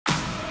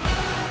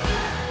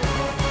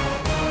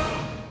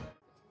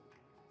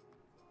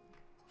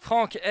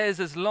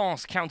FAES'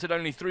 Lens counted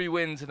only 3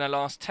 wins in their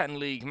last 10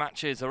 league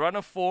matches, a run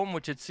of form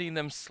which had seen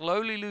them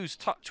slowly lose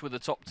touch with the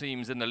top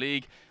teams in the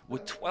league,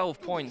 with 12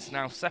 points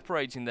now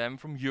separating them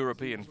from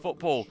European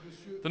football.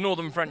 The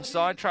northern French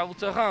side travelled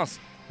to Reims,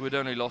 who had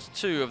only lost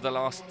 2 of the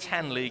last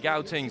 10 league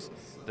outings,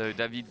 though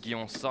David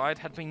Guillon's side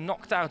had been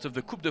knocked out of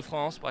the Coupe de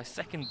France by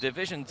 2nd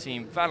division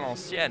team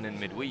Valenciennes in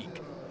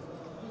midweek.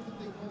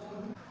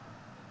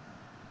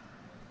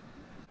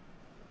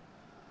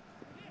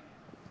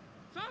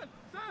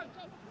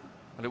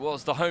 And it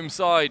was the home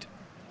side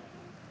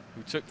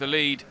who took the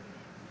lead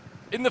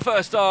in the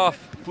first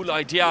half.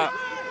 Boulaye,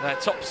 their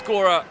top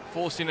scorer,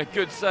 forcing a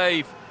good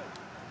save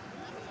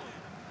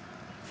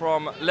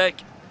from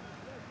Ligue.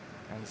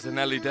 And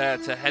ZENELI there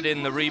to head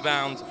in the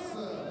rebound.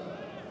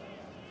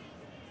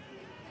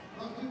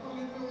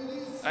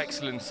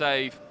 Excellent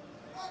save,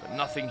 but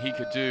nothing he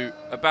could do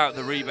about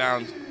the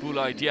rebound.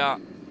 Boulaye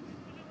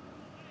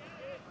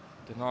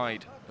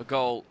denied a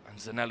goal, and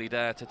ZENELI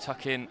there to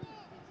tuck in.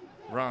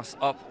 Reims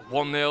up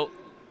 1-0.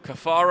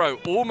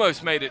 CAFARO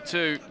almost made it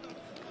 2,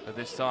 but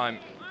this time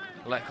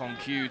Lec on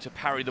cue to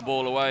parry the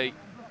ball away.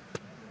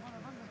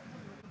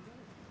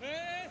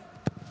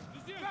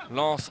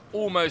 Lens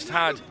almost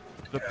had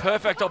the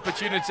perfect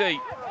opportunity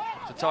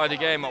to tie the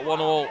game at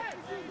 1-1.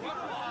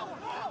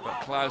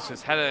 But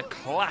Klaus's header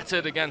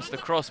clattered against the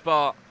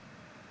crossbar.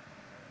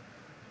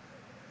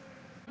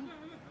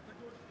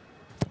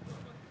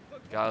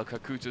 Gaël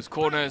KAKUTA's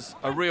corners,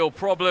 a real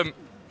problem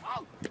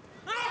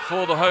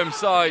for the home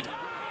side,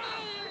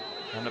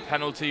 and a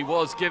penalty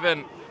was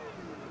given.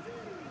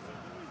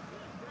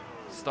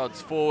 Studs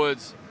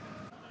forwards,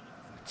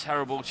 a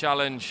terrible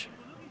challenge,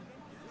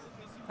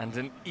 and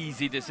an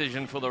easy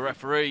decision for the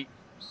referee.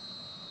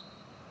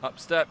 Up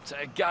stepped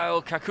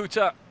Gaël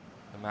KAKUTA,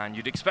 the man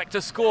you'd expect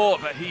to score,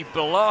 but he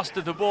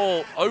blasted the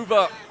ball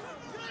over,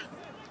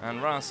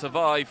 and Reims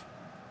survive.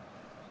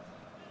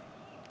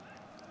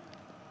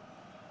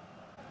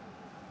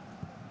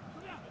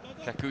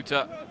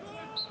 KAKUTA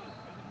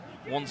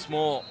once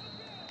more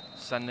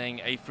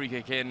sending a free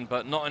kick in,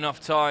 but not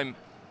enough time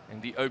in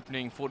the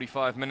opening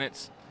 45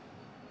 minutes.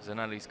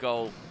 ZENELI's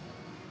goal,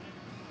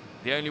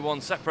 the only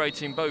one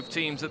separating both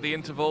teams at the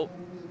interval.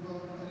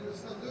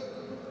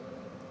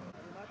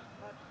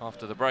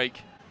 After the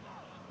break,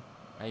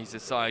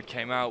 FAES' side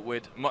came out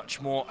with much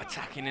more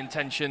attacking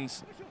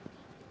intentions.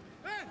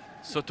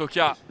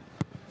 SOTOCA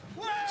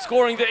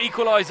scoring the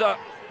equaliser.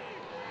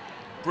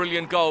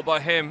 Brilliant goal by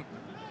him.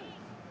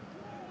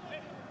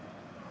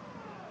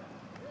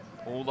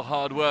 All the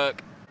hard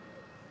work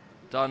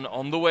done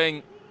on the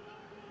wing.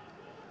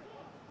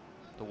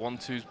 The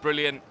 1-2's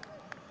brilliant.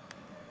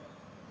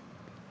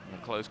 And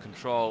the close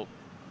control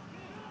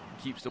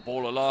keeps the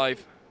ball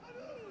alive,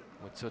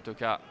 with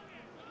SOTOCA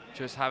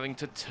just having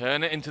to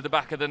turn it into the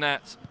back of the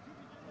net.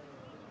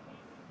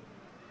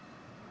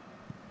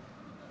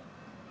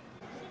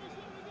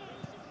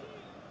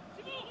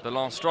 The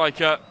last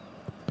striker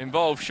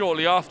involved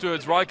shortly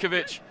afterwards,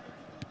 RAJKOVIC,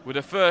 with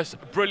a first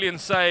brilliant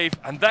save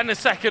and then a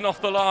second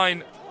off the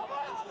line.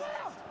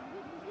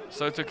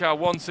 SOTOCA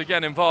once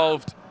again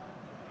involved.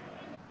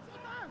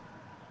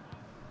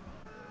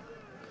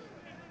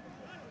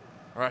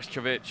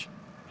 RAJKOVIC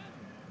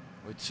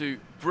with 2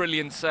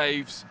 brilliant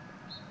saves,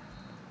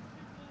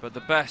 but the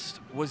best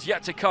was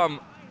yet to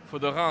come for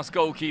the Reims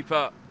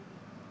goalkeeper.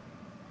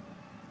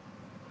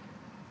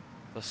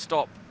 The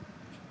stop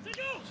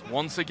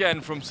once again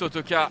from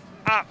SOTOCA,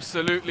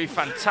 absolutely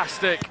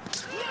fantastic.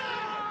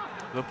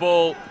 The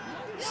ball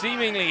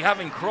seemingly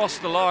having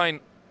crossed the line,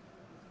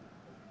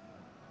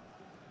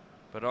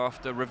 but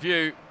after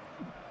review,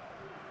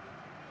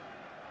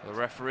 the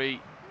referee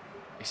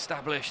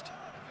established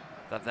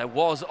that there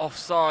was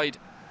offside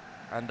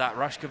and that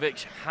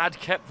RAJKOVIC had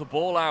kept the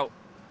ball out.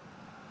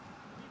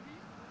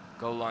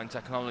 Goal line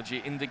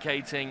technology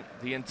indicating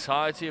the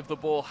entirety of the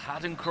ball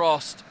hadn't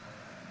crossed,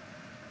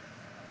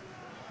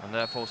 and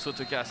therefore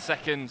SOTOCA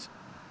second,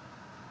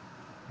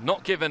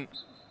 not given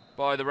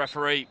by the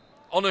referee.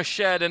 Honour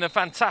shared in a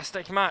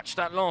fantastic match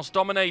that Lens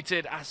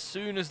dominated as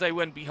soon as they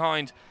went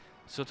behind.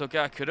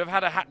 SOTOCA could have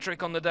had a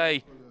hat-trick on the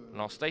day.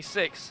 Lens stay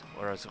 6,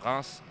 whereas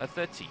Reims are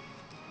 13.